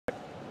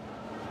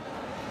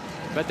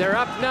But they're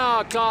up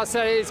now.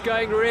 Klaassen is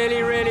going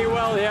really, really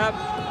well here.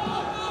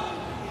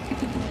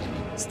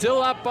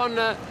 Still up on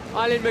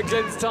Eileen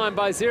McGlynn's time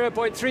by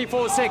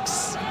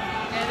 0.346.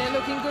 Yeah, they're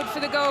looking good for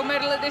the gold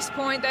medal at this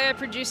point. They are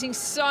producing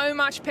so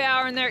much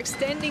power and they're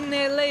extending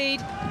their lead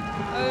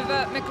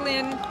over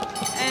McGlynn.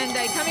 And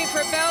they're coming for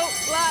a belt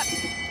lap.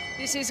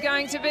 This is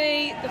going to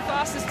be the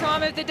fastest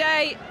time of the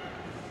day.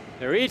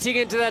 They're eating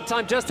into that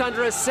time, just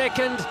under a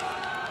second.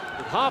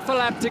 With half a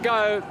lap to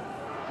go.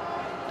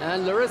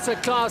 And Larissa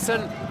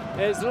Klaassen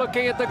is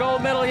looking at the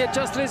gold medal here,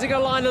 just losing a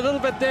line a little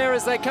bit there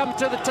as they come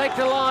to take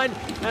the line.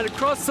 And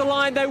across the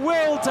line, they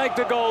will take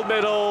the gold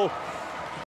medal.